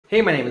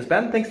Hey, my name is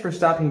Ben. Thanks for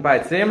stopping by.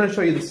 Today I'm going to show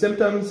you the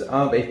symptoms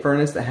of a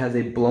furnace that has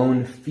a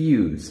blown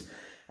fuse.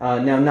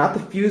 Now, not the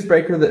fuse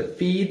breaker that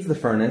feeds the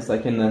furnace,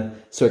 like in the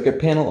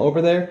circuit panel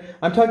over there.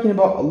 I'm talking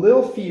about a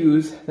little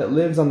fuse that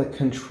lives on the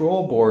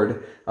control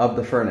board of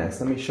the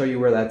furnace. Let me show you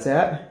where that's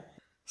at.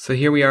 So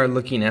here we are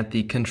looking at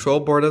the control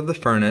board of the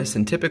furnace,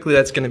 and typically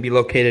that's going to be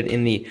located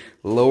in the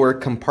lower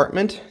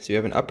compartment. So you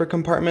have an upper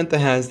compartment that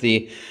has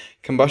the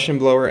combustion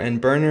blower and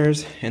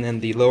burners, and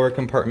then the lower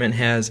compartment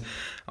has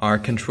our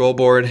control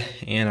board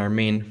and our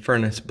main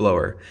furnace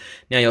blower.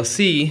 Now you'll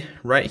see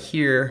right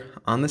here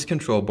on this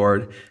control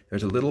board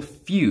there's a little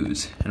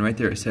fuse, and right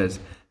there it says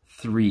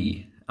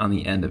 3 on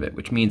the end of it,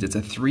 which means it's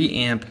a 3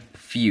 amp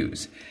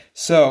fuse.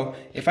 So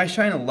if I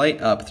shine a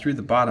light up through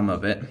the bottom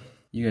of it,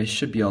 you guys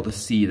should be able to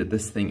see that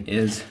this thing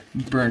is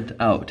burnt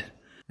out.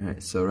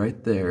 Alright, so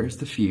right there's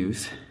the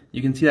fuse.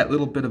 You can see that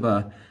little bit of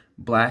a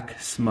black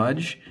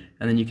smudge,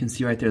 and then you can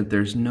see right there that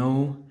there's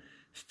no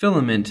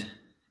filament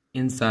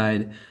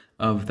inside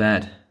of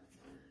that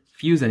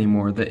fuse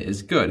anymore that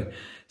is good.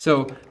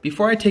 So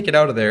before I take it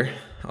out of there,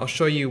 I'll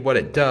show you what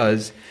it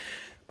does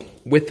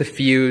with the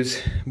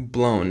fuse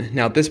blown.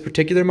 Now this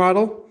particular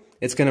model,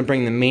 it's going to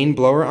bring the main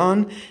blower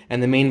on,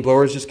 and the main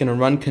blower is just going to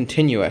run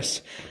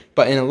continuous.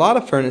 But in a lot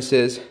of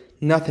furnaces,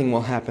 nothing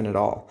will happen at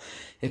all.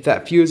 If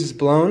that fuse is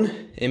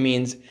blown, it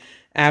means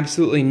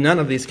absolutely none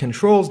of these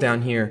controls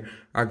down here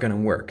are going to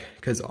work,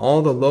 because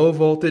all the low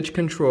voltage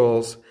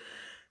controls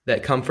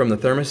that come from the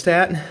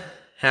thermostat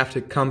have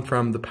to come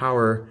from the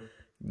power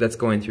that's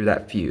going through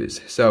that fuse.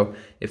 So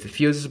if the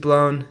fuse is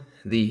blown,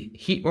 the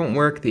heat won't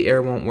work, the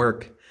air won't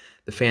work,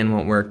 the fan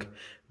won't work.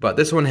 But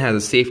this one has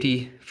a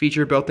safety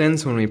feature built in,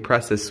 so when we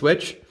press this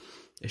switch,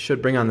 it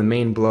should bring on the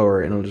main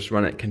blower and it'll just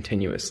run it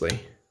continuously.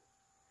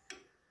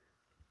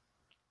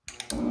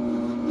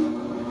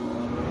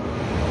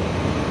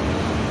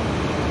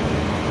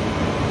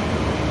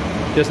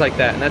 Just like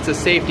that, and that's a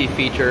safety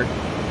feature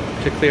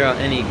to clear out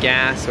any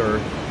gas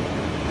or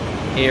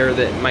air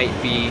that might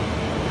be,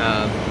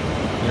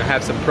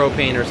 have some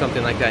propane or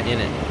something like that in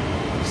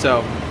it.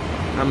 So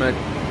I'm gonna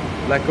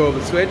let go of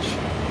the switch.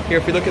 Here,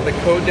 if we look at the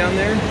code down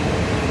there,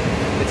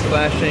 it's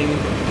flashing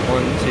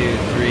 1, 2,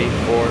 3,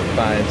 4,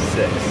 5,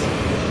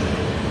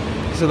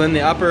 6. So then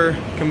the upper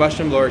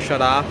combustion blower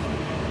shut off,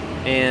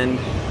 and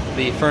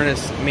the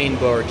furnace main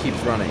blower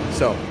keeps running.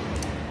 So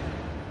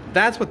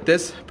that's what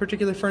this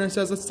particular furnace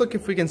does. Let's look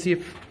if we can see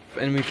if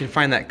we can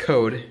find that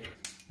code.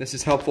 This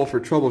is helpful for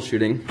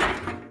troubleshooting.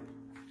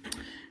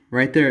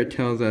 Right there it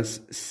tells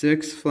us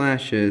 6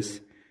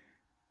 flashes,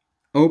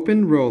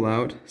 open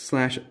rollout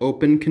 /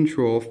 open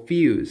control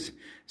fuse.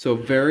 So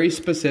very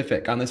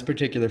specific on this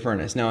particular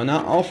furnace. Now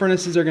not all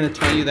furnaces are going to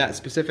tell you that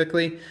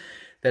specifically,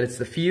 that it's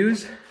the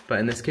fuse, but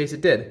in this case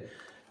it did.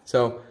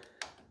 So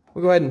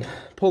we'll go ahead and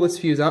pull this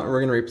fuse out and we're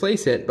going to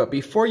replace it, but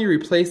before you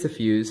replace the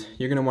fuse,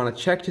 you're going to want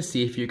to check to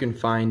see if you can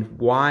find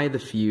why the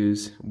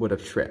fuse would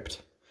have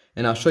tripped.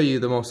 And I'll show you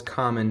the most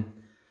common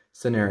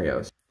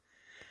scenarios.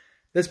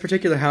 This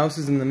particular house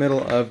is in the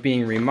middle of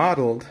being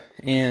remodeled,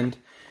 and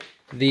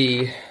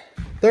the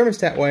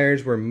thermostat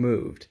wires were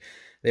moved.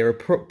 They were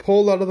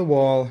pulled out of the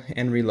wall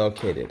and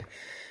relocated.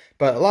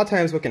 But a lot of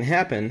times what can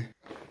happen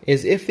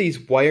is if these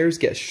wires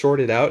get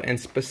shorted out, and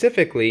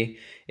specifically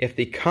if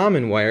the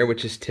common wire,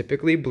 which is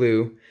typically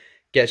blue,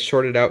 gets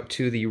shorted out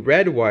to the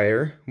red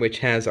wire, which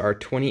has our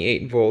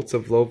 28 volts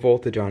of low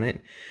voltage on it,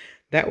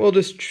 that will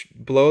just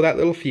blow that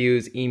little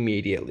fuse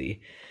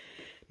immediately.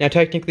 Now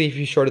technically if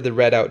you shorted the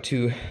red out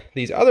to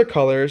these other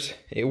colors,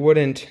 it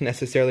wouldn't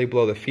necessarily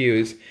blow the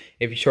fuse.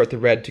 If you short the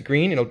red to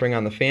green, it'll bring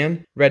on the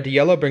fan. Red to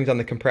yellow brings on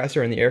the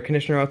compressor and the air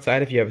conditioner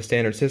outside if you have a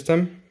standard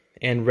system.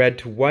 And red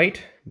to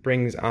white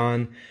brings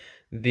on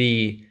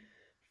the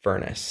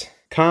furnace.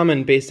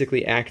 Common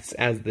basically acts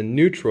as the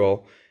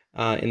neutral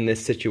in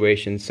this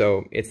situation,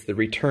 so it's the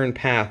return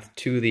path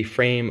to the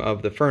frame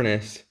of the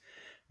furnace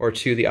or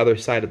to the other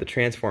side of the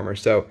transformer.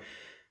 So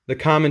the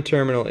common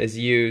terminal is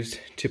used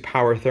to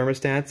power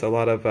thermostats. A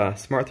lot of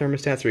smart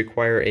thermostats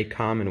require a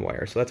common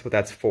wire, so that's what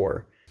that's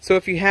for. So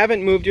if you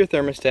haven't moved your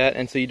thermostat,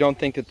 and so you don't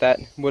think that that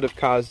would have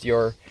caused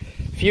your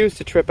fuse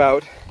to trip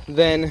out,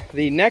 then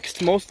the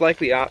next most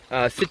likely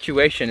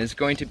situation is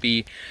going to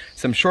be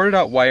some shorted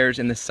out wires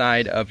in the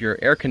side of your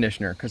air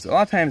conditioner, because a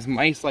lot of times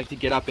mice like to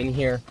get up in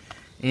here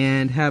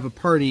and have a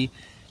party,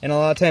 and a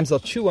lot of times they'll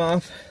chew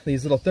off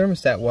these little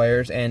thermostat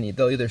wires, and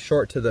they'll either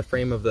short to the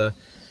frame of the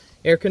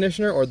air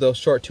conditioner or they'll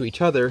short to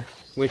each other,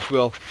 which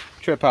will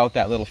trip out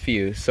that little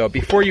fuse. So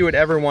before you would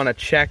ever want to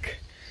check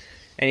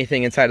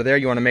anything inside of there,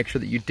 you want to make sure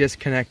that you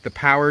disconnect the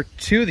power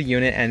to the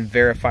unit and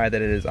verify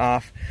that it is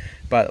off.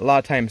 But a lot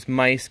of times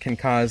mice can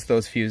cause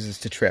those fuses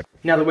to trip.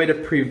 Now the way to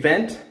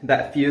prevent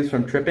that fuse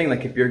from tripping,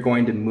 like if you're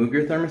going to move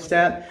your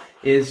thermostat,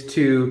 is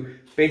to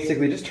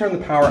basically just turn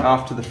the power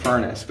off to the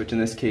furnace, which in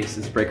this case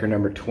is breaker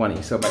number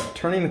 20. So by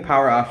turning the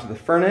power off to the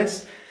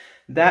furnace,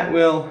 that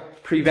will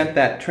prevent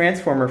that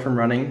transformer from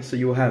running, so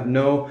you will have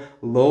no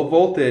low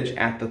voltage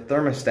at the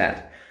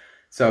thermostat.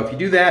 So if you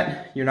do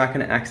that, you're not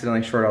going to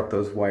accidentally short out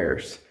those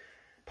wires.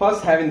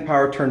 Plus, having the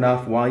power turned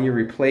off while you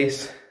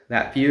replace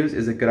that fuse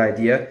is a good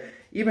idea.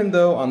 Even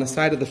though on the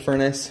side of the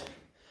furnace,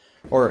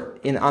 or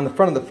on the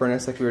front of the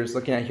furnace, like we were just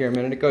looking at here a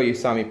minute ago, you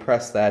saw me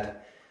press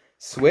that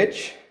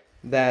switch,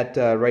 that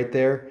right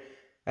there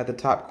at the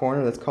top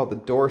corner, that's called the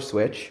door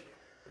switch.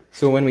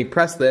 So when we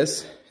press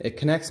this, it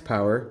connects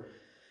power,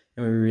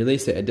 and when we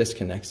release it, it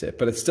disconnects it.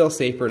 But it's still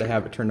safer to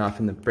have it turned off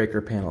in the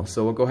breaker panel.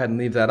 So we'll go ahead and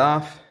leave that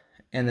off,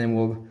 and then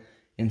we'll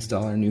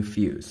install our new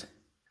fuse.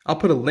 I'll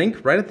put a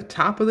link right at the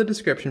top of the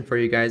description for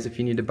you guys if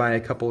you need to buy a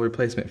couple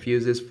replacement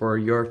fuses for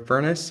your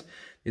furnace.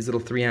 These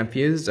little 3-amp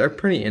fuses are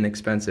pretty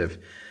inexpensive.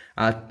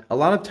 A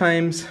lot of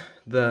times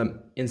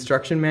the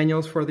instruction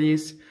manuals for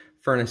these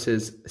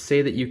furnaces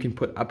say that you can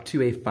put up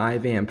to a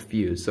 5-amp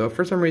fuse. So if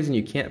for some reason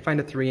you can't find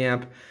a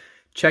 3-amp,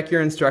 check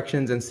your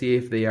instructions and see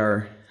if they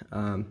are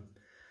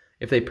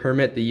if they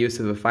permit the use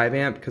of a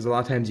 5-amp, because a lot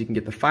of times you can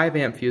get the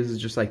 5-amp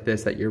fuses just like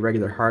this at your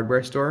regular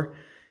hardware store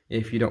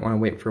if you don't want to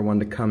wait for one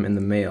to come in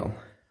the mail.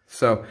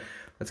 So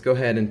let's go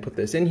ahead and put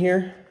this in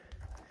here.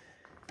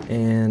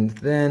 And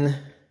then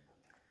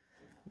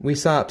we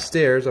saw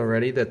upstairs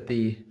already that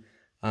the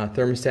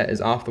thermostat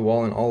is off the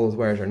wall and all those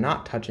wires are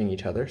not touching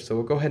each other. So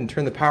we'll go ahead and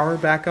turn the power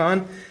back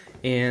on,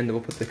 and we'll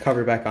put the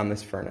cover back on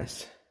this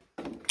furnace.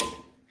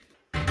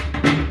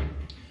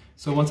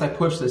 So once I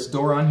push this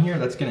door on here,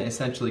 that's going to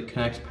essentially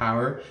connect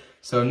power.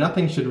 So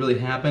nothing should really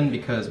happen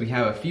because we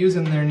have a fuse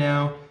in there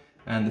now,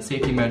 and the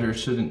safety measures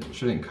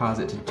shouldn't cause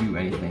it to do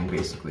anything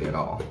basically at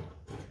all.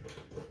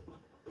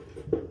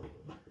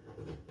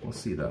 We'll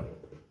see though.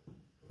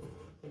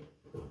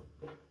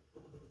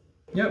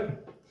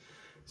 Yep.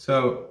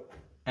 So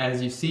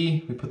as you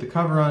see, we put the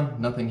cover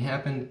on, nothing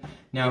happened.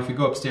 Now if we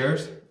go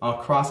upstairs, I'll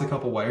cross a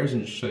couple wires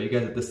and just show you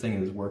guys that this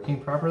thing is working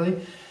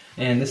properly.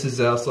 And this is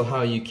also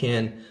how you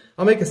can,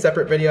 I'll make a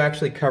separate video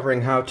actually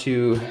covering how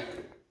to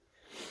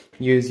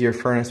use your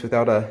furnace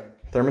without a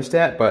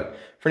thermostat, but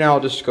for now I'll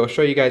just go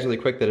show you guys really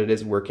quick that it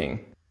is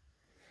working.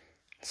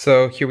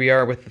 So here we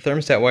are with the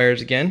thermostat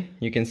wires again.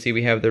 You can see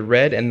we have the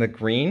red and the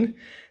green.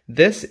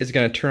 This is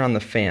going to turn on the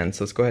fan,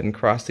 so let's go ahead and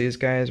cross these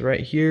guys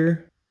right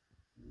here.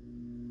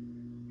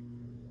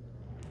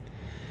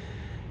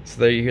 So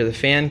there you hear the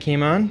fan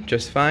came on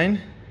just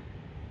fine.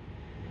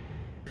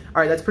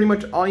 Alright, that's pretty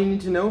much all you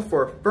need to know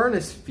for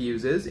furnace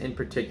fuses in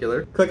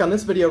particular. Click on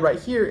this video right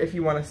here if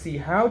you want to see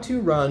how to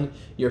run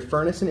your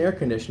furnace and air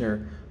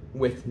conditioner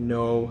with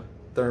no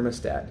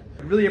thermostat.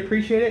 I'd really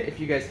appreciate it if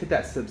you guys hit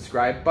that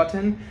subscribe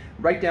button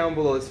right down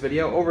below this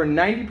video. Over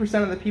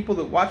 90% of the people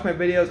that watch my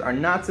videos are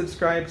not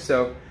subscribed,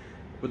 so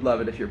would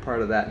love it if you're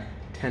part of that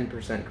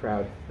 10%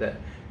 crowd that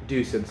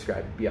do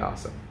subscribe. It'd be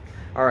awesome.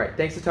 Alright,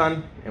 thanks a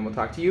ton, and we'll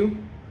talk to you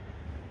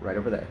right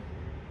over there.